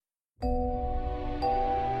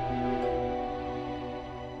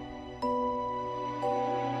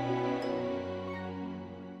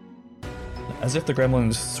As if the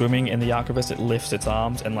gremlin's swimming in the archivist, it lifts its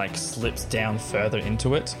arms and like slips down further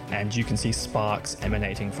into it, and you can see sparks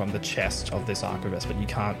emanating from the chest of this archivist, but you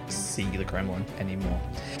can't see the gremlin anymore.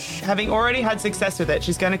 Having already had success with it,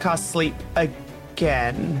 she's going to cast sleep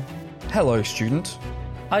again. Hello, student.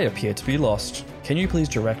 I appear to be lost. Can you please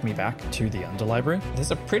direct me back to the underlibrary?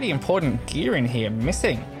 There's a pretty important gear in here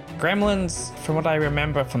missing. Gremlins, from what I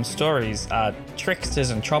remember from stories, are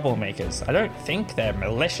tricksters and troublemakers. I don't think they're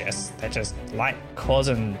malicious. They just like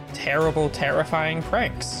causing terrible, terrifying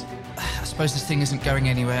pranks. I suppose this thing isn't going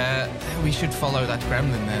anywhere. We should follow that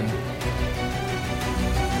gremlin then.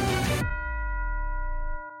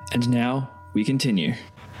 And now we continue.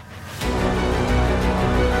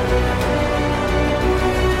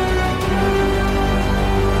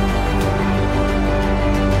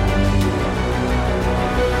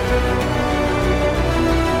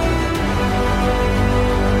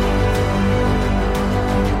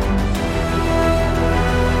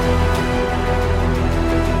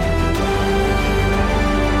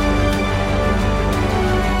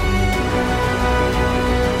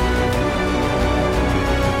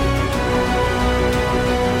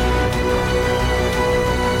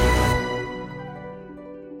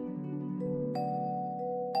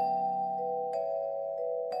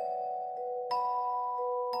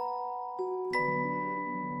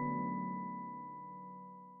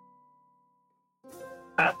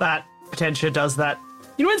 That Potentia does that.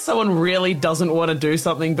 You know when someone really doesn't want to do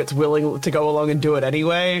something but's willing to go along and do it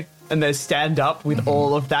anyway, and they stand up with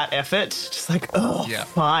all of that effort? Just like, oh, Yeah.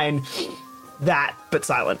 fine. That, but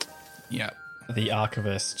silent. Yeah. The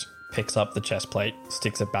archivist picks up the chest plate,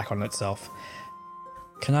 sticks it back on itself.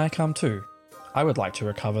 Can I come too? I would like to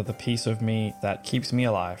recover the piece of me that keeps me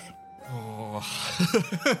alive. I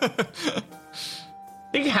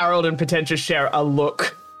think Harold and Potentia share a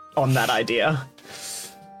look on that idea.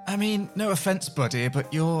 I mean, no offense, buddy,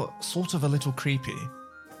 but you're sort of a little creepy.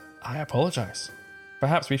 I apologize.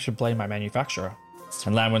 Perhaps we should blame my manufacturer.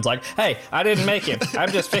 And Lanwin's like, hey, I didn't make him.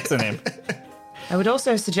 I'm just fixing him. I would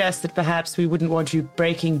also suggest that perhaps we wouldn't want you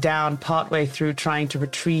breaking down partway through trying to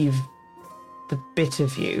retrieve the bit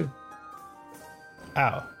of you.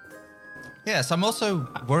 Ow. Yes, I'm also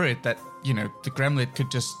worried that, the gremlin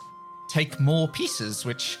could just take more pieces,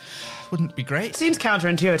 which wouldn't be great. Seems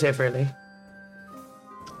counterintuitive, really.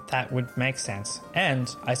 That would make sense.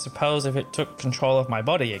 And I suppose if it took control of my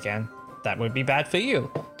body again, that would be bad for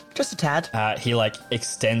you. Just a tad. He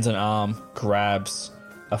extends an arm, grabs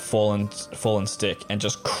a fallen stick, and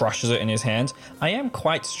just crushes it in his hand. I am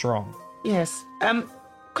quite strong. Yes. Could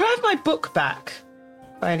I have my book back,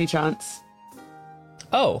 by any chance?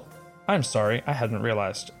 Oh, I'm sorry. I hadn't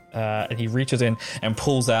realized. And he reaches in and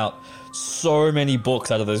pulls out so many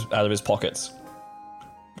books out of his pockets.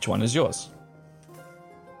 Which one is yours?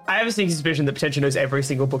 I have a sneaky suspicion that Potentia knows every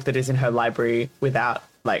single book that is in her library without,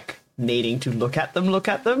 needing to look at them.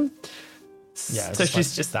 Yeah, So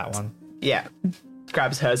she's just that one. Yeah.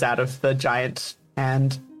 Grabs hers out of the giant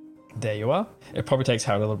hand. There you are. It probably takes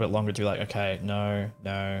Harold a little bit longer to be like, okay, no.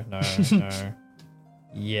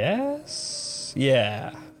 Yes?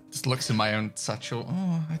 Yeah. Just looks in my own satchel.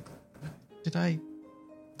 Oh, did I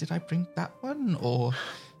bring that one? Or,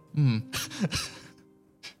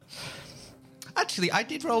 Actually, I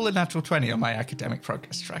did roll a natural 20 on my academic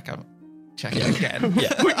progress track. I'm checking again.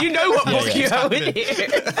 Yeah. You know what book yeah. you have in here.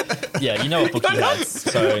 Yeah, you know what book you have.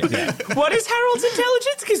 So, yeah. What is Harold's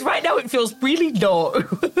intelligence? Because right now it feels really low.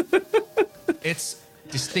 It's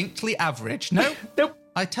distinctly average. No, Nope.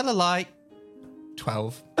 I tell a lie.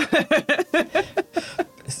 12.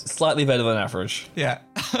 Slightly better than average. Yeah.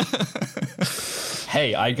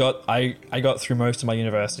 Hey, I got through most of my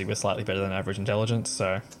university with slightly better than average intelligence,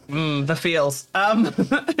 so... The feels.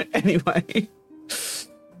 Anyway.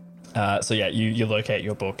 So yeah, you locate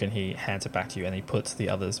your book and he hands it back to you and he puts the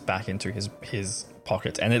others back into his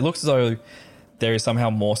pockets. And it looks as though there is somehow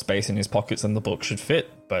more space in his pockets than the book should fit,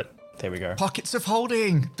 but there we go. Pockets of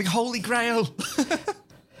holding. The Holy Grail.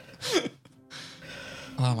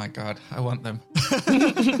 Oh my God, I want them.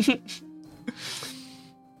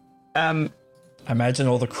 Imagine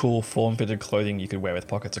all the cool form-fitted clothing you could wear with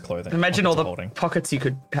pockets of clothing. Imagine all the holding. pockets you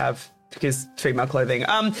could have because female clothing.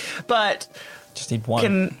 But Just need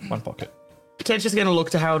one pocket. Potentia's going to look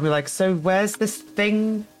to Harold and be like, so where's this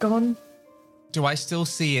thing gone? Do I still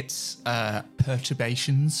see its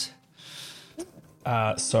perturbations?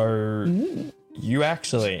 You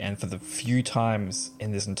actually, and for the few times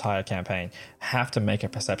in this entire campaign, have to make a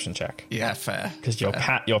perception check. Yeah, fair. Because your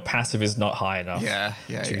passive is not high enough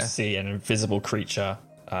to see an invisible creature.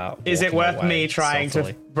 Is it worth me trying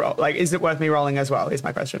to... Is it worth me rolling as well, is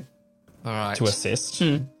my question. All right. to assist?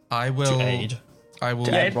 I will To aid. I will.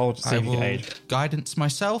 To aid. Roll to see I if you can will aid. guidance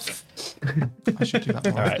myself. I should do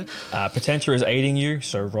that more All often. right. Potentia is aiding you,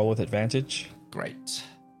 so roll with advantage. Great.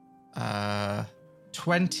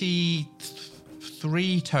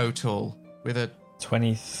 23 total with a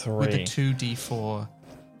 23. 2d4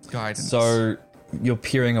 guidance. So you're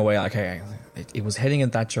peering away. Okay, it was heading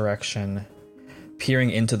in that direction.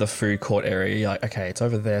 Peering into the food court area, you're like, okay, it's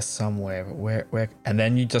over there somewhere. But where? And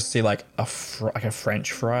then you just see like a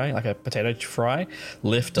French fry, like a potato fry,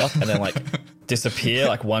 lift up and then like disappear,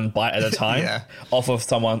 like one bite at a time, Yeah. off of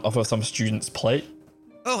some student's plate.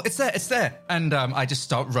 oh, it's there, and I just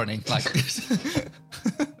start running like.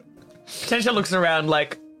 Tensha looks around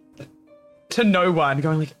like to no one,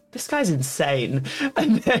 going like, "This guy's insane,"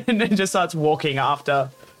 and then just starts walking after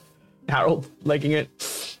Harold, legging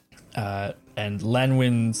it. And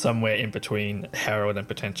Lanwin somewhere in between Harold and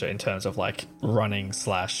Potentia in terms of like running /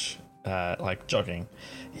 like jogging.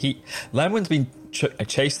 Lanwin's been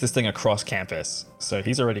chased this thing across campus, so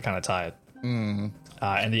he's already kind of tired.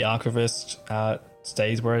 And the archivist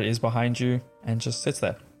stays where it is behind you and just sits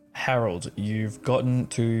there. Harold, you've gotten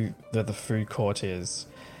to where the food court is,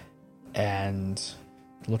 and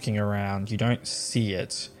looking around, you don't see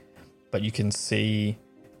it, but you can see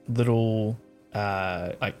little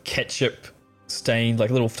like ketchup stained,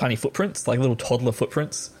 like little tiny footprints, like little toddler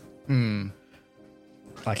footprints.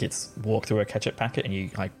 Like it's walked through a ketchup packet, and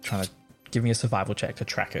you like trying to give me a survival check to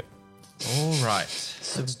track it. All right,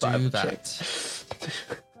 let's do that.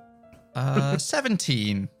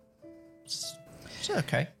 17. It's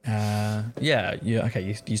okay. Yeah,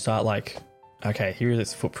 you start like, okay, here are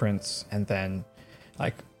its footprints, and then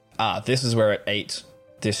like, this is where it ate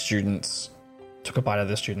this student's, took a bite of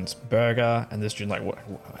this student's burger, and this student like, what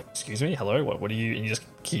excuse me, hello, what are you? And you just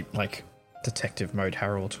keep like detective mode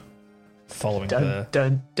Harold, following the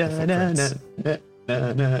footprints.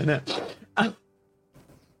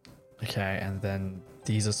 Okay, and then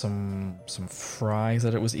these are some fries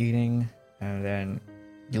that it was eating, and then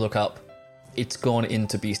you look up, it's gone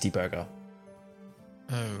into Beastie Burger.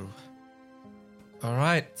 Oh. All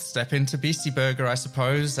right, step into Beastie Burger, I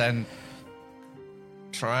suppose, and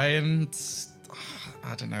try and,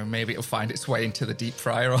 I don't know, maybe it'll find its way into the deep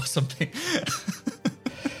fryer or something.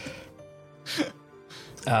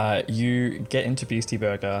 You get into Beastie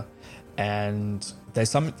Burger, and there's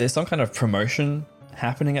some kind of promotion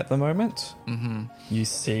happening at the moment. Mm-hmm. You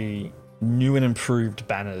see new and improved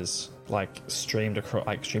banners like streaming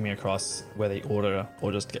across where the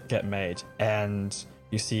orders get made, and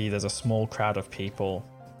you see there's a small crowd of people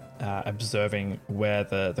observing where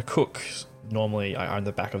the cooks normally are in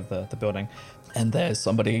the back of the building, and there's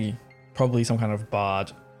somebody, probably some kind of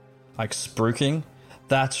bard, like spruiking.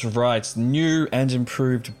 That's right, new and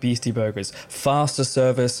improved Beastie Burgers. Faster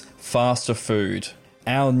service, faster food.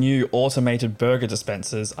 Our new automated burger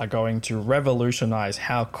dispensers are going to revolutionize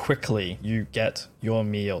how quickly you get your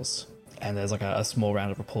meals. And there's like a small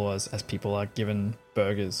round of applause as people are given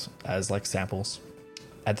burgers as like samples.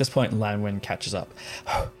 At this point, Lanwin catches up.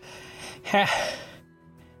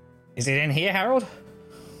 Is it in here, Harold?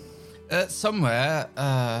 Somewhere.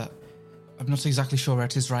 I'm not exactly sure where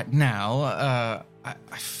it is right now.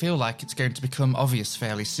 I feel like it's going to become obvious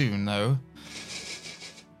fairly soon, though.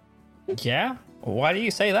 Yeah? Why do you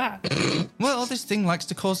say that? Well, this thing likes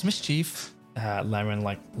to cause mischief. Lanwin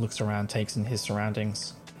like looks around, takes in his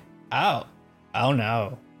surroundings. Oh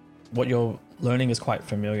no. What you're learning is quite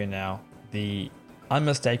familiar now. The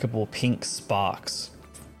unmistakable pink sparks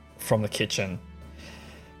from the kitchen.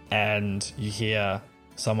 And you hear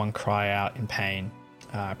someone cry out in pain.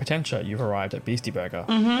 Potentia, you've arrived at Beastie Burger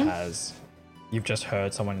as you've just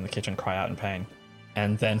heard someone in the kitchen cry out in pain.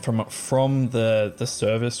 And then from the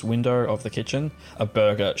service window of the kitchen, a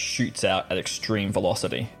burger shoots out at extreme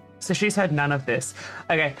velocity. So she's heard none of this.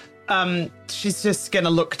 Okay. She's just gonna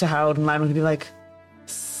look to Harold and Lionel and be like,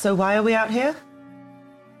 so why are we out here?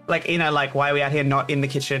 Like, like why are we out here not in the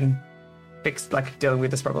kitchen dealing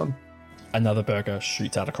with this problem? Another burger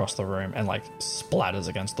shoots out across the room and like splatters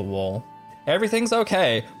against the wall. Everything's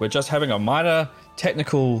okay. We're just having a minor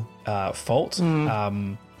technical fault.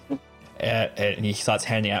 And he starts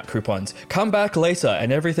handing out coupons. Come back later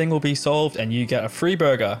and everything will be solved and you get a free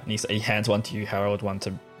burger. And he hands one to you, Harold, one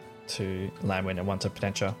to Lanwin, and one to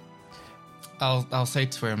Potentia. I'll say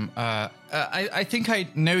to him, I think I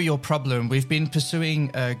know your problem. We've been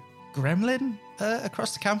pursuing a gremlin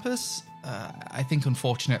across the campus. I think,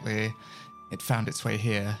 unfortunately, it found its way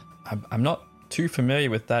here. I'm not too familiar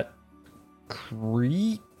with that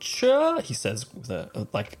creature, he says with a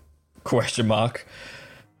question mark.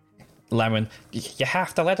 Lanwin, you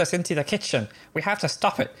have to let us into the kitchen. We have to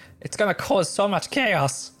stop it. It's going to cause so much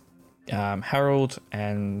chaos. Harold,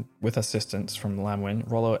 and with assistance from Lamwin,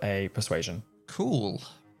 roll a persuasion. Cool.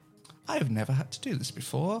 I've never had to do this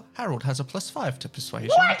before. Harold has a +5 to persuasion.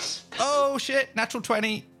 What? Oh, shit. Natural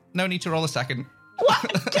 20. No need to roll a second.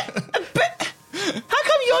 What? How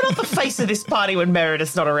come you're not the face of this party when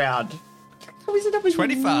Meredith's not around? How is it up with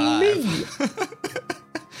 25. me?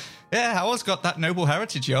 Yeah, Harold's got that noble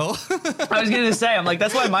heritage, y'all. I was going to say, I'm like,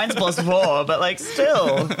 that's why mine's +4, but like,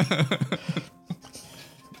 still.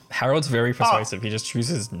 Harold's very persuasive. He just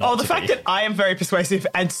chooses not to The fact be. that I am very persuasive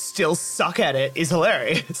and still suck at it is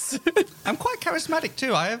hilarious. I'm quite charismatic,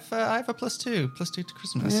 too. I have a +2 to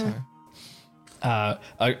charisma. Yeah.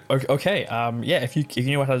 So. Okay. Yeah. If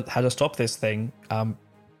you know how to stop this thing,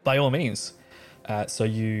 by all means. So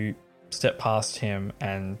you step past him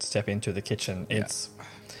and step into the kitchen.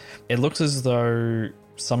 It looks as though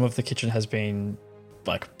some of the kitchen has been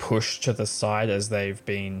like pushed to the side as they've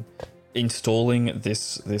been installing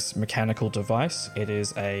this mechanical device. It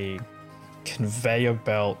is a conveyor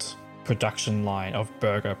belt production line of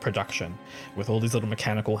burger production with all these little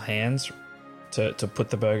mechanical hands to put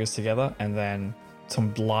the burgers together, and then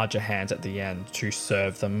some larger hands at the end to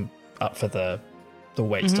serve them up for the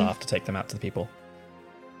wait staff to take them out to the people.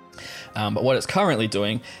 But what it's currently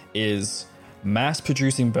doing is mass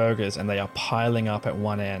producing burgers, and they are piling up at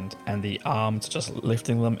one end, and the arms just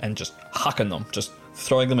lifting them and just hucking them, just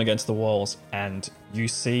throwing them against the walls. And you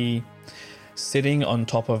see sitting on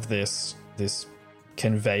top of this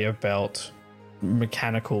conveyor belt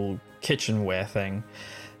mechanical kitchenware thing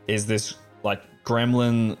is this like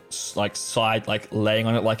gremlin like side like laying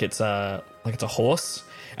on it like it's a horse,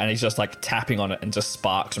 and he's just like tapping on it and just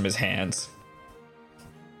sparks from his hands.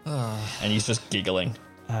 And he's just giggling.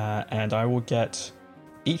 And I will get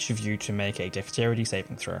each of you to make a dexterity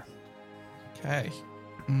saving throw, Okay.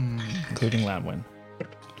 including Lamwin.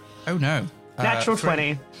 Oh, no. Natural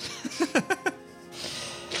 20.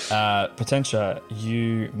 Potentia,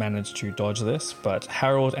 you managed to dodge this, but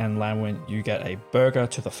Harold and Lamwin, you get a burger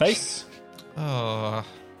to the face. Oh,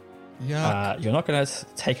 yeah. You're not going to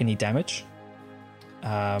take any damage.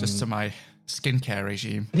 Just to my skincare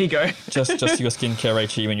regime. Here you go. just your skincare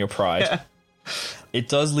regime and your pride. Yeah. It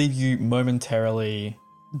does leave you momentarily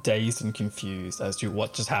dazed and confused as to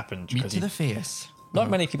what just happened. Meat because to the face. not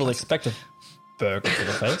many people expect a burger to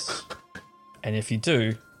the face. And if you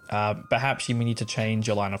do, perhaps you may need to change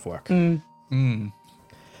your line of work.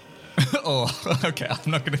 Oh, okay.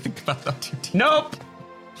 I'm not going to think about that too deep. Nope.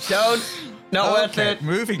 Don't. Not worth Okay, it.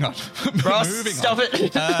 moving on. Ross, moving stop on.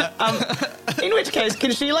 it. In which case,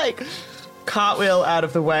 can she like cartwheel out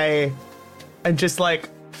of the way and just like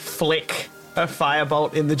flick a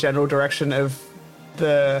firebolt in the general direction of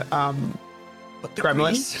the But the gremlin?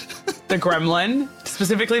 grease. The gremlin,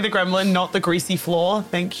 specifically the gremlin, not the greasy floor.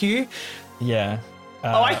 Thank you. Yeah.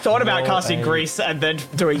 I thought about roll casting a- grease and then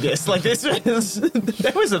doing this. Like this was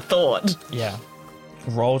there was a thought. Yeah.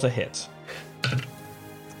 Roll to hit.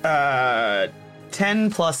 10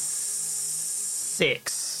 plus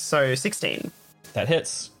 6, so 16. That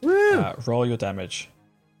hits. Woo! Roll your damage.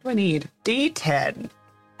 Do I need D10?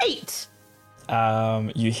 8.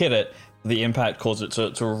 You hit it. The impact causes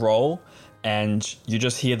it to roll, and you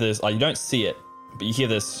just hear this. Like, you don't see it, but you hear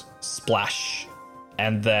this splash,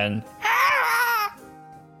 and then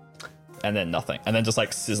nothing, and then just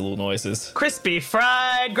like sizzle noises. Crispy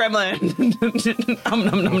fried gremlin. Nom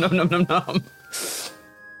nom nom nom nom nom nom.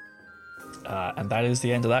 And that is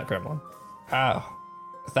the end of that gremlin.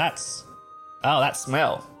 That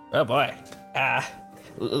smell. Oh boy.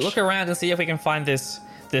 Look around and see if we can find this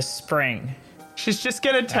spring. She's just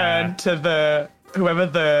gonna turn to the whoever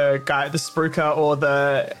the guy, the spruiker or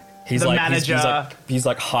the manager, he's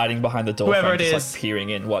like hiding behind the door, Whoever just it like is. peering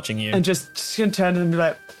in, watching you. and just gonna turn to them and be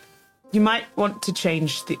like, "You might want to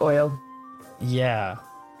change the oil." Yeah.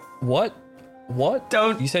 What?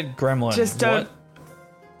 Don't- You said gremlin. Just don't.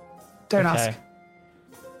 What? Don't Okay.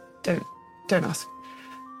 ask. Don't ask.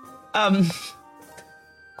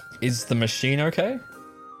 Is the machine okay?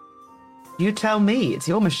 You tell me. It's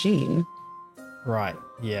your machine. Right.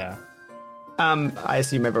 Yeah. I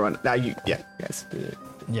assume everyone. Now you. Yeah. Yes.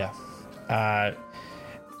 Yeah.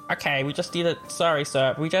 Okay, we just need sorry,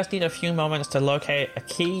 sir. We just need a few moments to locate a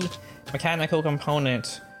key mechanical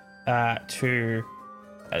component to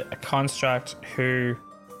a construct who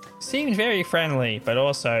seemed very friendly, but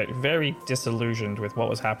also very disillusioned with what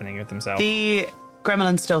was happening with himself. The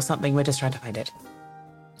gremlin's still something. We're just trying to find it.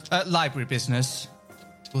 Library business.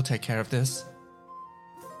 We'll take care of this.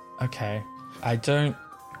 Okay. I don't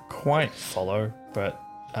quite follow, but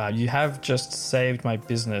you have just saved my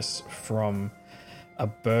business from a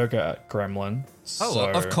burger gremlin. Oh, so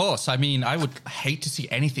of course. I mean, I would hate to see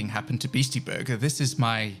anything happen to Beastie Burger. This is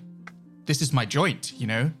my joint, you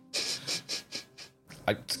know?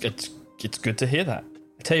 It's good to hear that.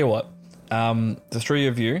 I tell you what, the three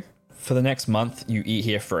of you, for the next month, you eat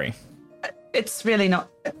here free. It's really not...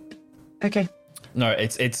 Okay. No,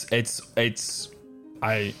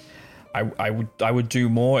 I would do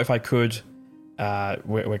more if I could.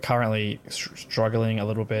 We're currently struggling a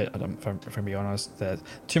little bit. If I'm being honest, there's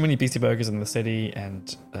too many Beastie Burgers in the city,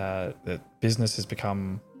 and the business has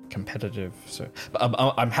become competitive. So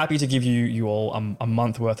I'm happy to give you all a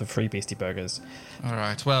month worth of free Beastie Burgers. All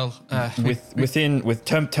right. Well, with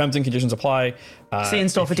terms and conditions apply. See in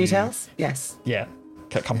store for details. Yes. Yeah.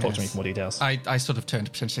 Come talk to me for more details. I sort of turned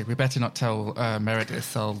to potentially, we better not tell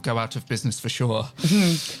Meredith. I'll go out of business for sure.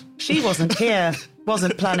 She wasn't here.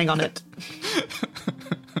 Wasn't planning on it.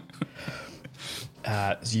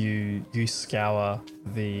 You scour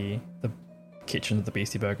the kitchen of the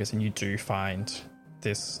Beastie Burgers, and you do find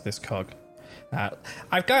this cog.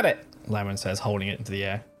 I've got it, Lemon says, holding it into the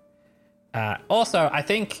air. Also, I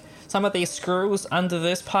think some of these screws under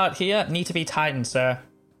this part here need to be tightened, sir.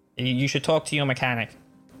 You should talk to your mechanic.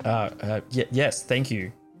 Yes, thank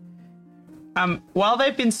you. While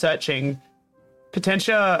they've been searching,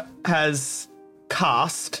 Potentia has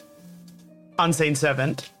cast Unseen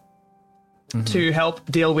Servant to help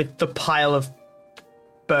deal with the pile of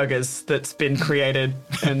burgers that's been created,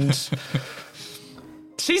 and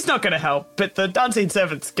she's not going to help, but the Unseen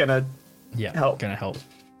Servant's going to help. Gonna help.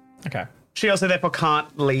 Okay. She also therefore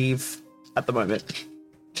can't leave at the moment,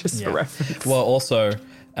 just for reference. Well, also,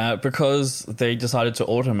 because they decided to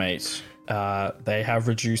automate, they have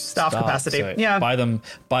reduced staff capacity. So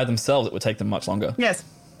by themselves, it would take them much longer. Yes.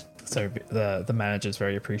 So the manager's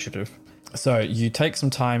very appreciative. So you take some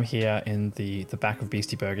time here in the back of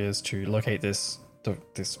Beastie Burgers to locate this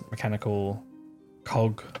mechanical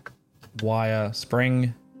cog wire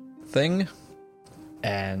spring thing,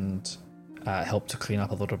 and help to clean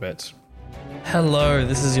up a little bit. Hello,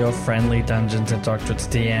 this is your friendly Dungeons and Doctorates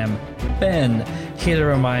DM, Ben, here to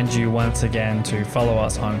remind you once again to follow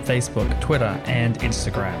us on Facebook, Twitter, and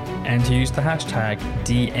Instagram, and to use the hashtag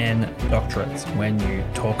DNDoctorates when you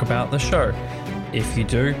talk about the show. If you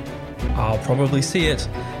do, I'll probably see it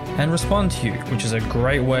and respond to you, which is a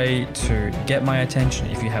great way to get my attention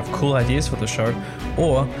if you have cool ideas for the show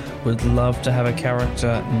or would love to have a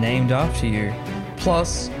character named after you.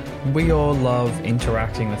 Plus, we all love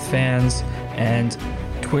interacting with fans, and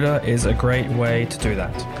Twitter is a great way to do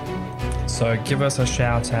that. So give us a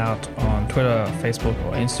shout out on Twitter, Facebook,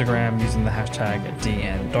 or Instagram using the hashtag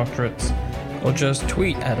DNDoctorates, or just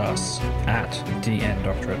tweet at us at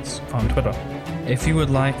DNDoctorates on Twitter. If you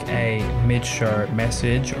would like a mid-show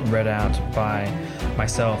message read out by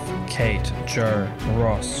myself, Kate, Joe,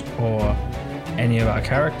 Ross, or any of our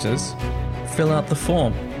characters, fill out the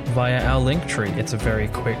form via our link tree. It's a very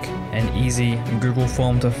quick and easy Google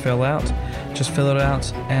form to fill out. Just fill it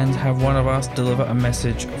out and have one of us deliver a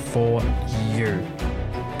message for you.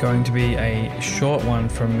 Going to be a short one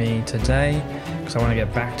from me today because I want to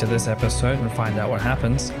get back to this episode and find out what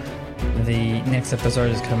happens. The next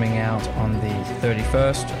episode is coming out on the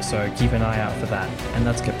 31st, so keep an eye out for that. And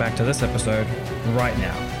let's get back to this episode right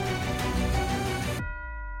now.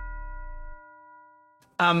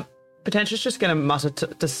 Potential's just going to mutter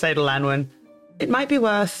to say to Lanwin, it might be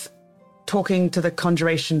worth talking to the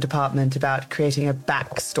Conjuration Department about creating a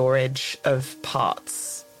back storage of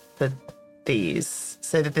parts for these,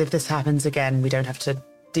 so that if this happens again, we don't have to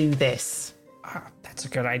do this. That's a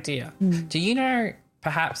good idea. Do you know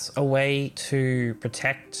perhaps a way to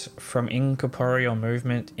protect from incorporeal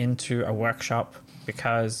movement into a workshop?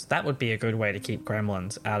 Because that would be a good way to keep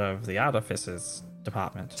gremlins out of the artificers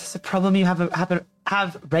department. Is this a problem you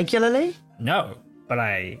have regularly? No, but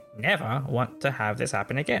I never want to have this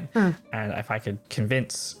happen again. And if I could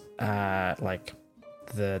convince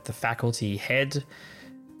the faculty head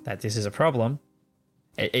that this is a problem,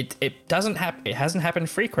 it hasn't happened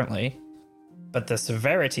frequently, but the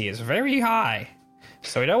severity is very high.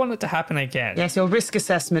 So we don't want it to happen again. Yes, your risk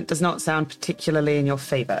assessment does not sound particularly in your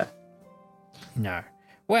favor. No.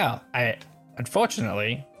 Well,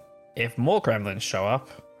 unfortunately, if more gremlins show up,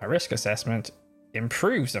 a risk assessment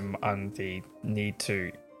improves on the need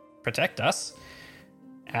to protect us.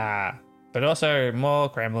 But also, more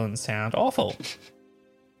gremlins sound awful.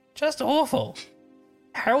 Just awful.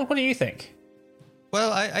 Harold, what do you think?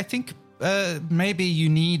 Well, I think maybe you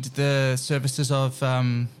need the services of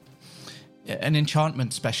an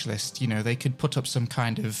enchantment specialist. You know, they could put up some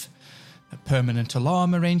kind of permanent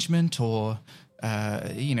alarm arrangement or,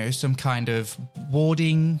 some kind of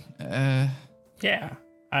warding Yeah.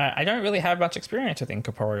 I don't really have much experience with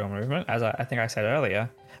incorporeal movement, as I think I said earlier.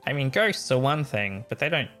 I mean, ghosts are one thing, but they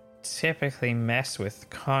don't typically mess with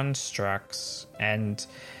constructs, and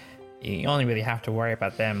you only really have to worry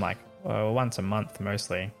about them like once a month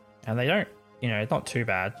mostly. And they don't, it's not too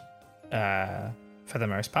bad for the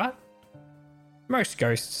most part. Most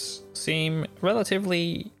ghosts seem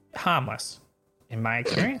relatively harmless, in my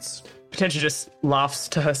experience. Potentia just laughs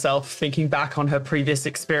to herself, thinking back on her previous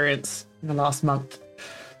experience in the last month.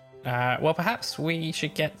 Well, perhaps we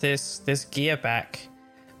should get this gear back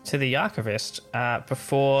to the archivist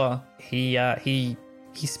before he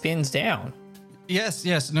spins down.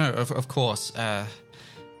 Yes, no, of course.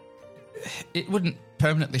 It wouldn't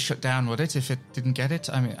permanently shut down, would it, if it didn't get it?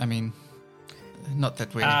 I mean, not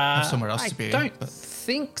that we have somewhere else to be. I don't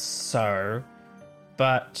think so,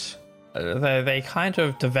 but they kind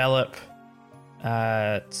of develop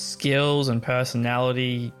skills and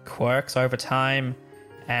personality quirks over time,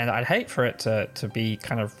 and I'd hate for it to be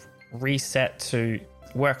kind of reset to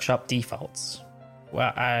workshop defaults.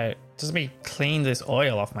 Well, just let me clean this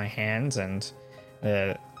oil off my hands, and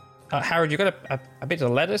Harold, you got a bit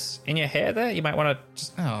of lettuce in your hair there? You might want to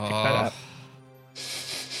just pick that up.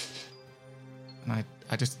 And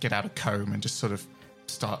I just get out a comb and just sort of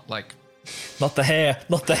start like... Not the hair.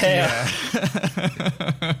 Yeah.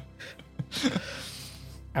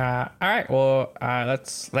 All right, well,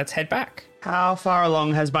 let's head back. How far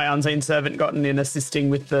along has my unseen servant gotten in assisting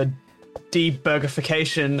with the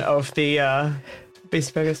deburgerification of the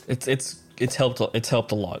beast burgers? It's helped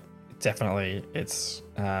a lot. Definitely. It's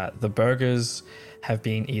the burgers have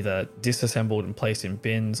been either disassembled and placed in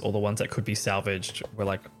bins, or the ones that could be salvaged were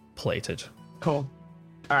like plated. Cool.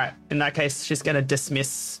 All right. In that case, she's going to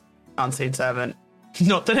dismiss unseen servant.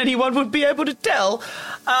 Not that anyone would be able to tell.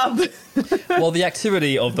 Well, the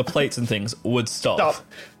activity of the plates and things would stop.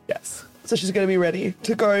 Yes. So she's going to be ready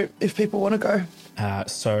to go if people want to go.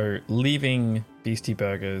 So leaving Beastie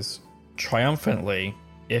Burgers triumphantly,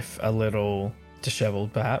 if a little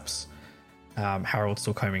disheveled perhaps, Harold's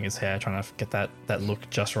still combing his hair, trying to get that look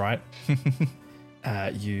just right.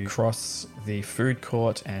 You cross the food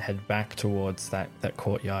court and head back towards that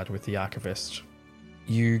courtyard with the archivist.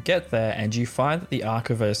 You get there and you find that the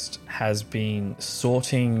archivist has been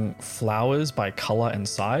sorting flowers by color and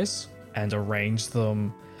size and arranged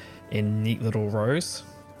them in neat little rows.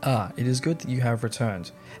 It is good that you have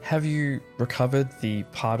returned. Have you recovered the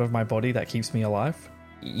part of my body that keeps me alive?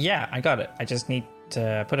 Yeah, I got it. I just need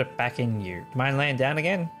to put it back in you. Mind laying down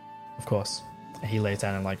again? Of course. He lays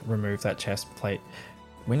down and remove that chest plate.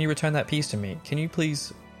 When you return that piece to me, can you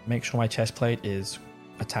please make sure my chest plate is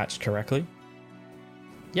attached correctly?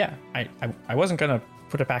 Yeah, I wasn't gonna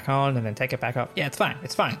put it back on and then take it back off. Yeah, it's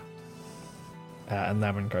fine. And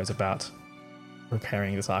Lemon goes about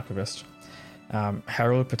repairing this archivist.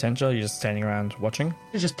 Harold, Potentia, you're just standing around watching?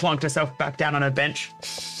 She just plonked herself back down on her bench.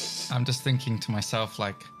 I'm just thinking to myself,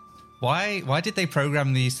 why did they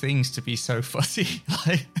program these things to be so fussy?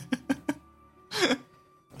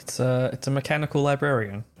 It's a mechanical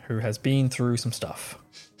librarian who has been through some stuff.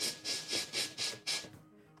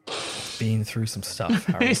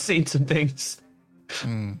 Harold. He's seen some things.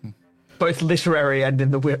 Both literary and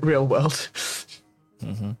in the real world.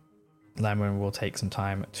 Mm-hmm. Lamwin will take some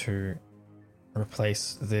time to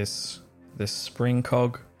replace this spring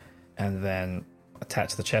cog and then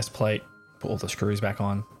attach the chest plate, put all the screws back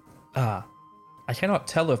on. I cannot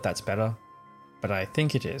tell if that's better, but I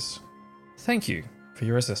think it is. Thank you for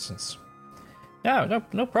your assistance.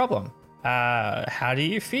 No problem. How do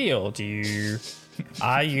you feel?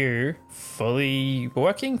 Are you fully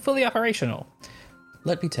working, fully operational?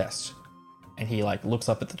 Let me test. And he looks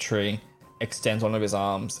up at the tree, extends one of his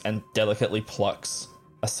arms, and delicately plucks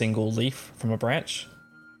a single leaf from a branch.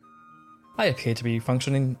 I appear to be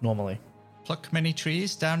functioning normally. Pluck many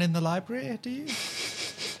trees down in the library, do you?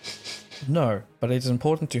 No, but it is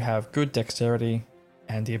important to have good dexterity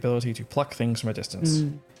and the ability to pluck things from a distance.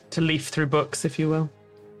 To leaf through books, if you will.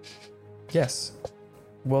 Yes.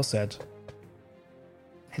 Well said.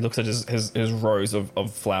 He looks at his rows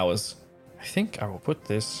of flowers. I think I will put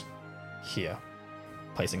this here,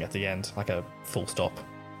 placing at the end, like a full stop.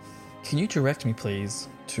 Can you direct me, please,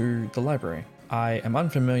 to the library? I am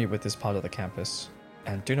unfamiliar with this part of the campus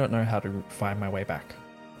and do not know how to find my way back.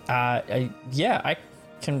 I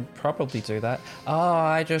can probably do that. Oh,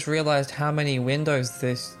 I just realized how many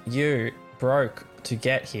windows you broke to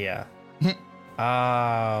get here.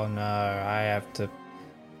 Oh no, I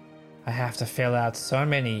have to fill out so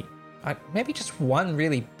many. Maybe just one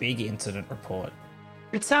really big incident report.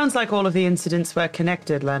 It sounds like all of the incidents were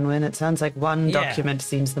connected, Lanwin. It sounds like one document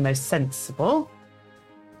seems the most sensible.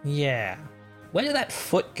 Yeah. Where did that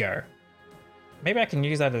foot go? Maybe I can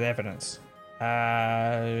use that as evidence.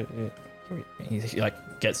 He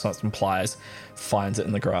like gets some pliers, finds it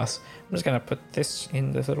in the grass. I'm just gonna put this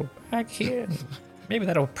in this little bag here. And maybe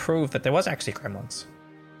that'll prove that there was actually gremlins.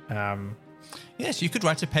 Yes, you could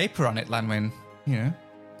write a paper on it, Lanwin. You know.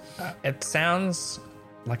 It sounds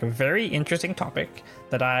like a very interesting topic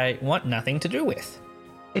that I want nothing to do with.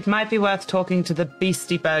 It might be worth talking to the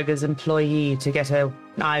Beastie Burgers employee to get an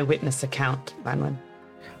eyewitness account, Lanwin.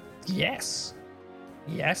 Yes.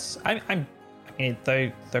 I mean,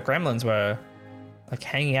 the gremlins were like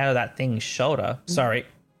hanging out of that thing's shoulder. Sorry,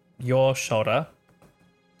 your shoulder.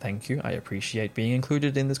 Thank you. I appreciate being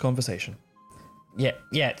included in this conversation. Yeah.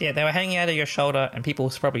 They were hanging out of your shoulder, and people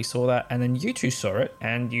probably saw that, and then you two saw it,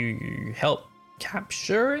 and you helped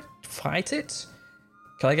capture it, fight it.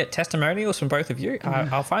 Can I get testimonials from both of you?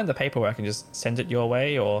 I'll find the paperwork and just send it your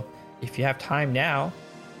way, or if you have time now.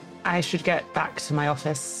 I should get back to my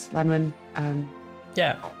office, Lanwin.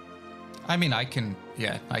 Yeah. I mean, I can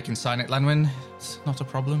sign it, Lanwin. It's not a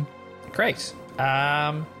problem. Great.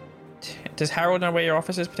 Does Harold know where your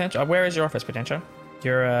office is, Potential? Where is your office, Potential?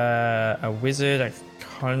 You're a wizard, a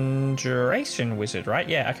conjuration wizard, right?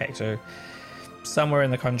 Yeah, okay. So somewhere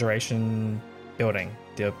in the conjuration building,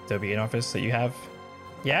 there'll be an office that you have.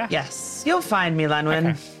 Yeah? Yes, you'll find me,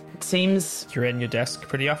 Lanwin. Okay. It seems You're in your desk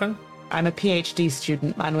pretty often? I'm a PhD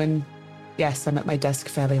student, Lanwin. Yes, I'm at my desk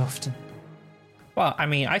fairly often. Well, I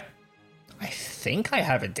mean, I think I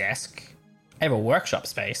have a desk. I have a workshop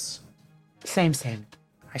space. Same.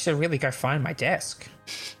 I should really go find my desk.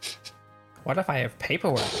 What if I have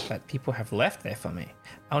paperwork that people have left there for me?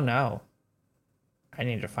 Oh no. I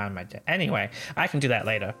need to find my desk. Anyway, I can do that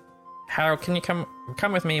later. Harold, can you come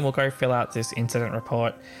with me and we'll go fill out this incident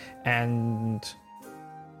report and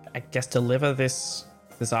I guess deliver this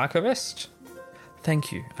archivist?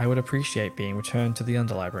 Thank you. I would appreciate being returned to the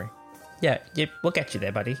Underlibrary. Yeah, we'll get you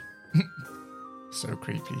there, buddy. So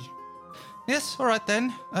creepy. Yes, all right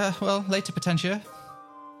then. Well, later, Potentia.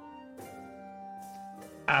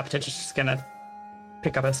 Potential's just gonna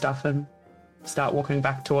pick up her stuff and start walking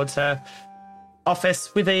back towards her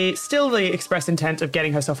office with still the express intent of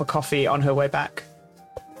getting herself a coffee on her way back.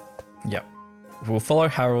 Yep. We'll follow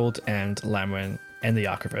Harold and Lamwin and the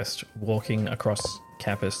archivist walking across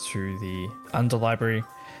campus to the Underlibrary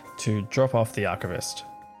to drop off the archivist.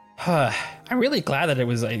 I'm really glad that it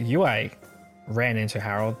was you I ran into,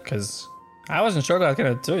 Harold, because I wasn't sure what I was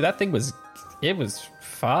going to do. That thing was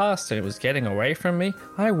fast and it was getting away from me.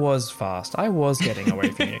 I was fast. I was getting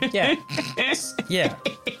away from you. Yeah. Yeah.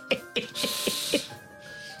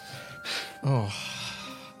 Oh,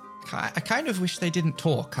 I kind of wish they didn't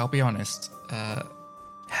talk, I'll be honest.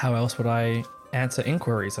 How else would I answer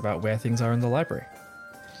inquiries about where things are in the library?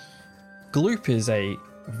 Gloop is a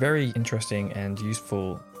very interesting and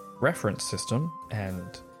useful reference system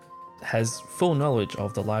and has full knowledge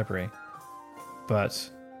of the library, but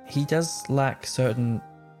he does lack certain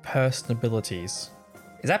personabilities.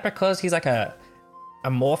 Is that because he's like a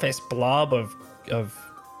amorphous blob of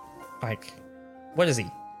like, what is he?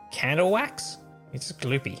 Candle wax? It's just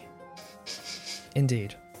gloopy.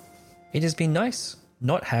 Indeed. It has been nice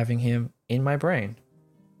not having him in my brain.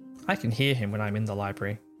 I can hear him when I'm in the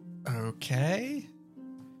library. Okay.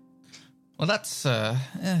 Well, that's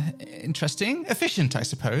interesting. Efficient, I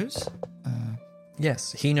suppose.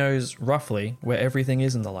 Yes, he knows roughly where everything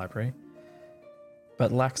is in the library,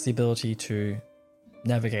 but lacks the ability to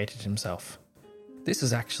navigate it himself. This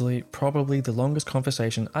is actually probably the longest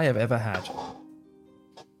conversation I have ever had.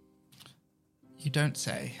 You don't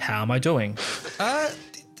say. How am I doing?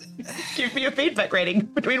 Give me a feedback rating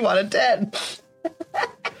between 1 and 10.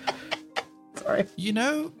 Sorry. You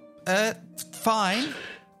know, fine.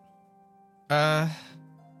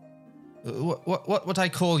 What would I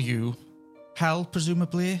call you? Hal,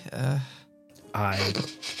 presumably? I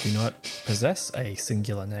do not possess a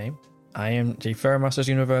singular name. I am the Fairmasters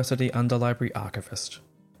University Underlibrary Archivist.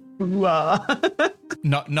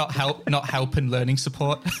 Not help and learning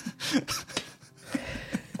support.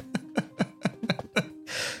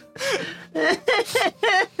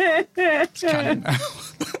 It's canon now.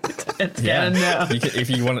 It's canon now. If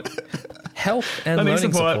you want help and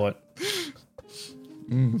learning support.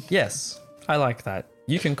 Yes, I like that.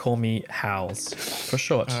 You can call me Howls for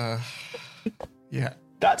short. Yeah.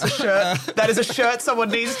 That's a shirt. That is a shirt someone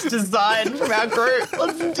needs to design from our group.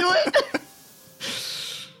 Let's do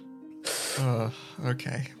it.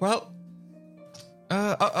 Okay. Well,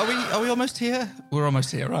 are we almost here? We're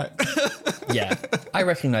almost here, right? Yeah, I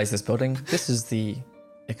recognize this building. This is the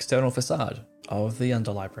external facade of the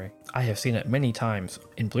Underlibrary. I have seen it many times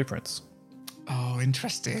in blueprints. Oh,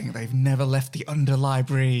 interesting. They've never left the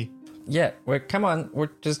underlibrary. Yeah, come on, we'll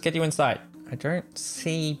just get you inside. I don't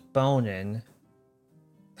see Bonin.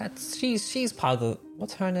 She's part of the...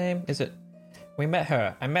 What's her name? Is it... We met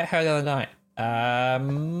her. I met her the other night.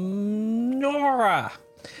 Nora!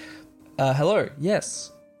 Hello,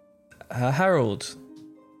 yes. Harold.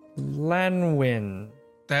 Lanwin.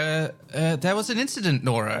 There was an incident,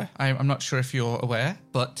 Nora. I'm not sure if you're aware,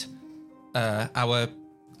 but our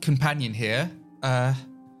companion here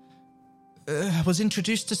was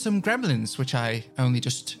introduced to some gremlins, which I only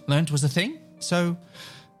just learned was a thing. So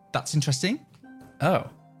that's interesting. Oh.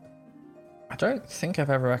 I don't think I've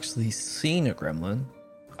ever actually seen a gremlin.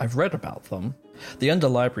 I've read about them. The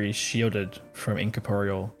underlibrary is shielded from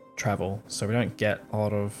incorporeal travel, so we don't get a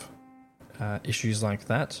lot of issues like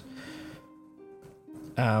that.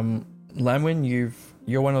 Lanwin,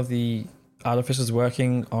 you're one of the artificers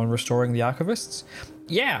working on restoring the archivists.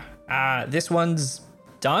 Yeah, this one's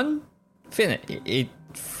done. It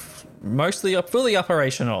mostly fully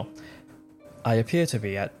operational. I appear to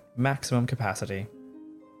be at maximum capacity.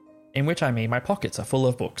 In which I mean my pockets are full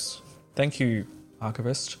of books. Thank you,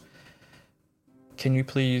 archivist. Can you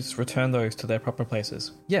please return those to their proper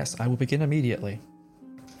places? Yes, I will begin immediately.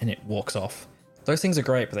 And it walks off. Those things are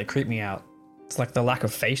great, but they creep me out. It's like the lack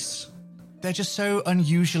of face. They're just so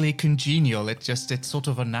unusually congenial. It's sort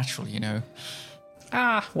of unnatural, you know.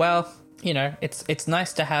 Well, you know, it's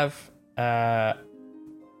nice to have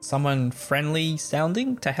someone friendly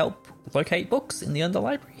sounding to help locate books in the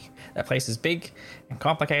underlibrary. That place is big and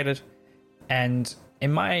complicated, and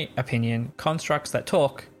in my opinion, constructs that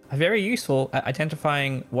talk are very useful at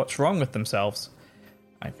identifying what's wrong with themselves.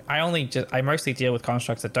 I mostly deal with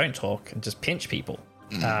constructs that don't talk and just pinch people,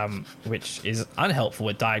 which is unhelpful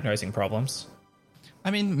with diagnosing problems.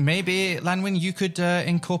 I mean, maybe, Lanwin, you could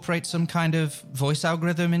incorporate some kind of voice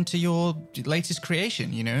algorithm into your latest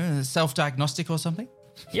creation, you know, self-diagnostic or something?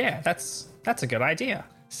 Yeah, that's a good idea.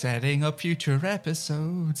 Setting up future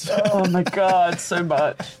episodes. Oh my god, so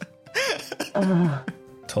much.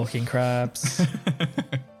 Talking crabs.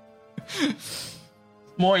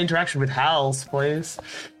 More interaction with Hals, please.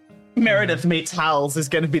 Meredith meets Hals is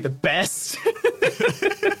going to be the best.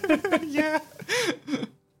 Yeah.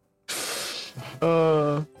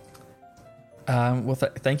 Well,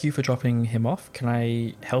 thank you for dropping him off. Can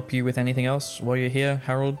I help you with anything else while you're here,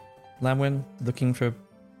 Harold Lanwin? Looking for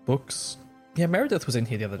books? Yeah, Meredith was in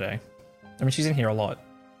here the other day. I mean, she's in here a lot.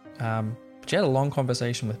 She had a long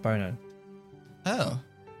conversation with Bonin. Oh,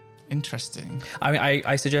 interesting. I mean,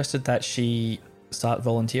 I suggested that she start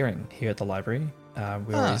volunteering here at the library.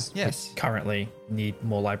 We currently need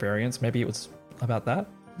more librarians. Maybe it was about that?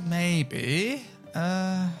 Maybe.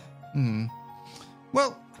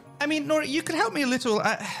 Well, I mean, Nora, you could help me a little.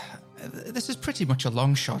 This is pretty much a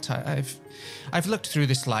long shot. I've looked through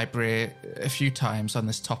this library a few times on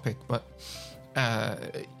this topic, but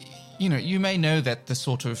you know, you may know that the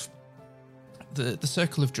sort of the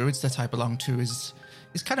circle of druids that I belong to is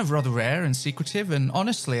kind of rather rare and secretive, and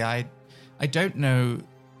honestly, I don't know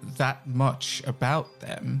that much about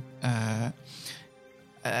them.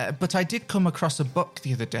 But I did come across a book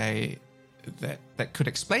the other day that could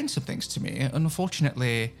explain some things to me.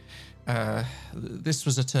 Unfortunately, this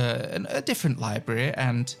was at a different library,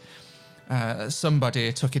 and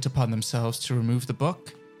somebody took it upon themselves to remove the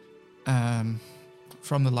book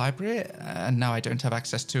from the library, and now I don't have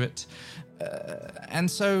access to it. And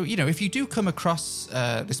so, you know, if you do come across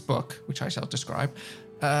this book, which I shall describe,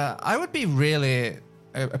 I would be really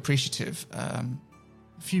appreciative. A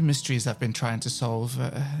few mysteries I've been trying to solve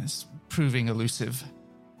is proving elusive.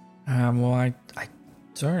 Well, I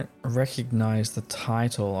don't recognize the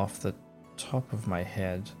title off the top of my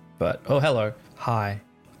head, but oh, hello. Hi.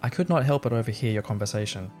 I could not help but overhear your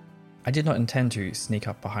conversation. I did not intend to sneak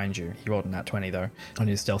up behind you. He rolled a nat 20, though, on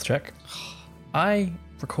his stealth check. I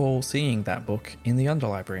recall seeing that book in the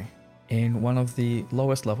underlibrary, in one of the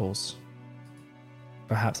lowest levels.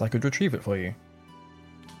 Perhaps I could retrieve it for you.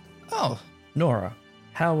 Oh. Nora,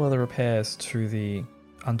 how are the repairs to the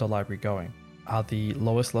underlibrary going? Are the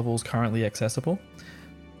lowest levels currently accessible?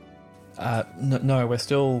 No, we're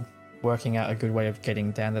still working out a good way of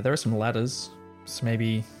getting down there. There are some ladders, so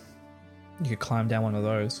maybe you could climb down one of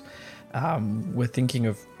those. We're thinking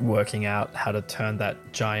of working out how to turn that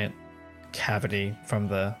giant cavity from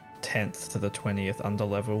the 10th to the 20th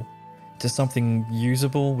underlevel to something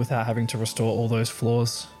usable without having to restore all those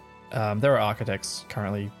floors. There are architects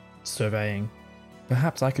currently surveying.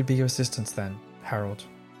 Perhaps I could be of assistance then, Harold.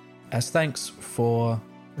 As thanks for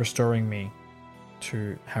restoring me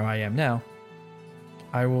to how I am now,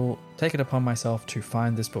 I will take it upon myself to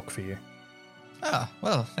find this book for you. Ah,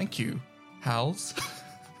 well, thank you. Howls.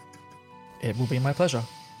 It will be my pleasure.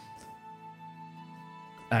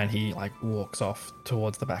 And he like walks off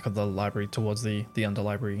towards the back of the library, towards the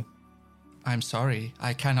underlibrary. I'm sorry,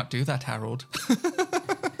 I cannot do that, Harold.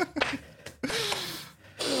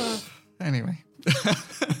 Anyway.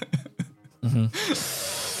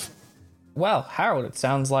 Well, Harold, it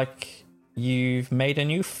sounds like you've made a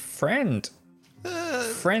new friend.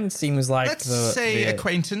 Friend seems like Let's say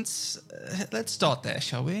acquaintance. Let's start there,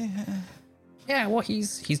 shall we? Yeah, well,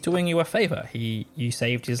 he's doing you a favor. You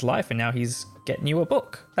saved his life, and now he's getting you a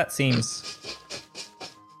book. That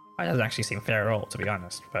doesn't actually seem fair at all, to be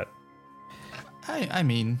honest. But I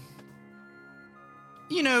mean,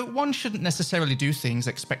 you know, one shouldn't necessarily do things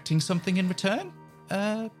expecting something in return.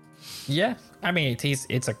 yeah, I mean,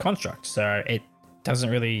 it's a construct, so it doesn't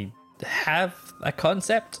really have a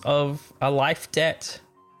concept of a life debt.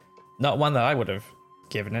 Not one that I would have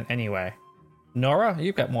given it anyway. Nora,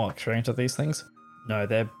 you've got more experience with these things. No,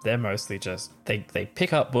 they're mostly just they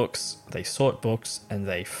pick up books, they sort books, and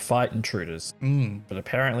they fight intruders. But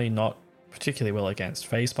apparently not particularly well against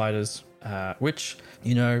phase spiders, which,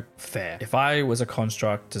 you know, fair. If I was a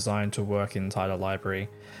construct designed to work inside a library,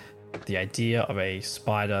 the idea of a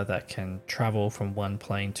spider that can travel from one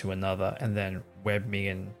plane to another and then web me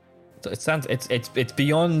in, it's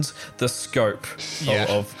beyond the scope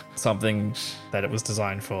of something that it was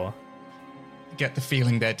designed for. Get the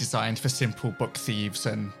feeling they're designed for simple book thieves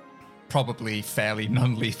and probably fairly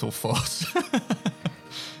non-lethal force.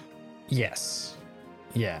 Yes.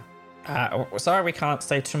 Yeah. Sorry we can't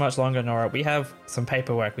stay too much longer, Nora. We have some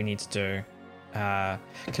paperwork we need to do.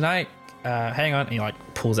 Can I... hang on. He, like,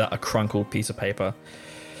 pulls out a crunkled piece of paper.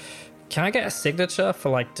 Can I get a signature for,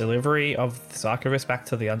 like, delivery of this archivist back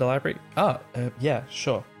to the underlibrary? Yeah,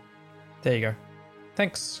 sure. There you go.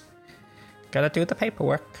 Thanks. Gotta do the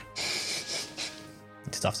paperwork.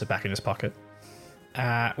 He stuffs it back in his pocket.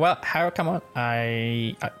 Well, Harold, come on.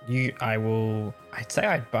 I'd say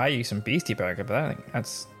I'd buy you some Beastie Burger, but I don't think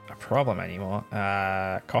that's a problem anymore.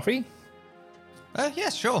 Coffee?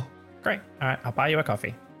 Yes, sure. Great. All right, I'll buy you a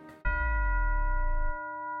coffee.